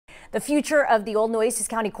The future of the old Nueces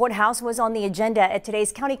County Courthouse was on the agenda at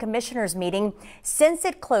today's County Commissioners meeting. Since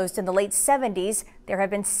it closed in the late 70s, there have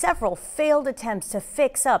been several failed attempts to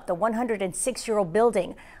fix up the 106-year-old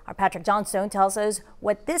building. Our Patrick Johnstone tells us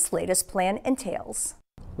what this latest plan entails.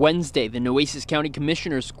 Wednesday, the Nueces County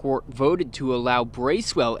Commissioners Court voted to allow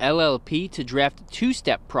Bracewell LLP to draft a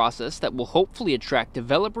two-step process that will hopefully attract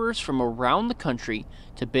developers from around the country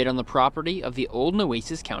to bid on the property of the old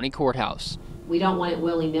Nueces County Courthouse. We don't want it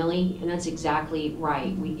willy-nilly, and that's exactly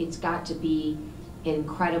right. It's got to be an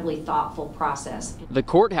incredibly thoughtful process. The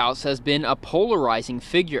courthouse has been a polarizing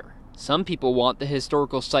figure. Some people want the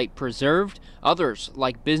historical site preserved. Others,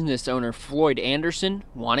 like business owner Floyd Anderson,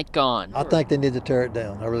 want it gone. I think they need to tear it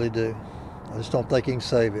down. I really do. I just don't think you can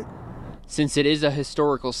save it. Since it is a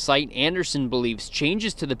historical site, Anderson believes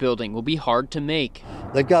changes to the building will be hard to make.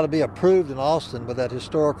 They've got to be approved in Austin with that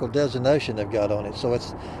historical designation they've got on it. So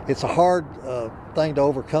it's a hard thing to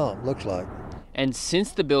overcome, looks like. And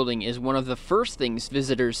since the building is one of the first things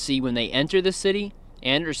visitors see when they enter the city,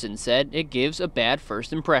 Anderson said it gives a bad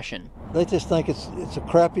first impression. They just think it's a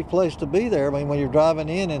crappy place to be there. I mean, when you're driving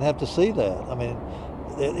in and have to see that. I mean,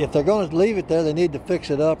 if they're going to leave it there, they need to fix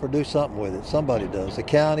it up or do something with it. Somebody does, the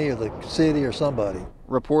county or the city or somebody.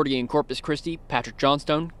 Reporting in Corpus Christi, Patrick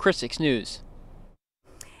Johnstone, Chris 6 News.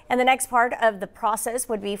 And the next part of the process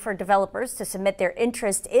would be for developers to submit their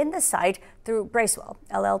interest in the site through Bracewell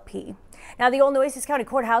LLP. Now, the old Nueces County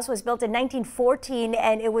Courthouse was built in 1914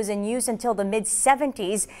 and it was in use until the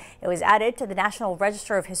mid-70s. It was added to the National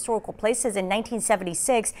Register of Historical Places in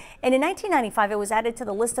 1976, and in 1995 it was added to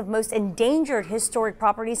the list of most endangered historic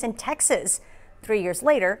properties in Texas. 3 years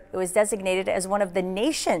later, it was designated as one of the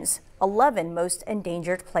nation's 11 most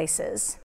endangered places.